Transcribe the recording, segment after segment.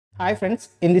Hi friends,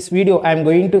 in this video I am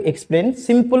going to explain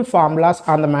simple formulas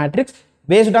on the matrix.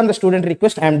 Based on the student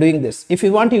request I am doing this. If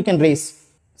you want you can raise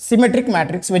symmetric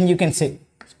matrix when you can say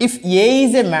if A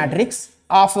is a matrix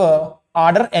of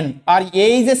order n or A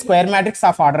is a square matrix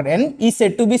of order n is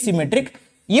said to be symmetric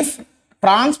if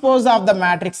transpose of the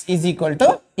matrix is equal to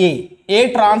A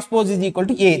transpose is equal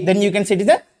to A, then you can say it is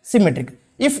a symmetric.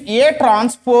 If A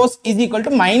transpose is equal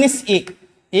to minus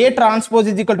A transpose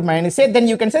is equal to minus A, then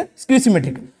you can say skew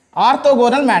symmetric.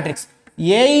 Orthogonal matrix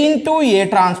A into A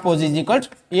transpose is equal to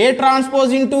A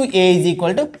transpose into A is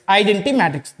equal to identity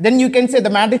matrix. Then you can say the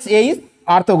matrix A is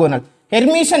orthogonal.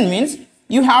 Hermitian means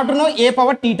you have to know A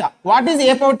power theta. What is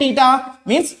A power theta?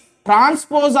 Means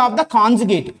transpose of the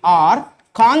conjugate or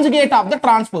conjugate of the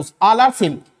transpose. All are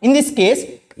same. In this case,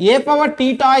 A power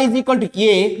theta is equal to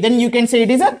A, then you can say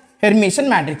it is a Hermitian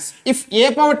matrix. If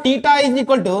A power theta is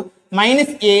equal to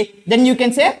minus A, then you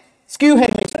can say skew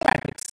Hermitian.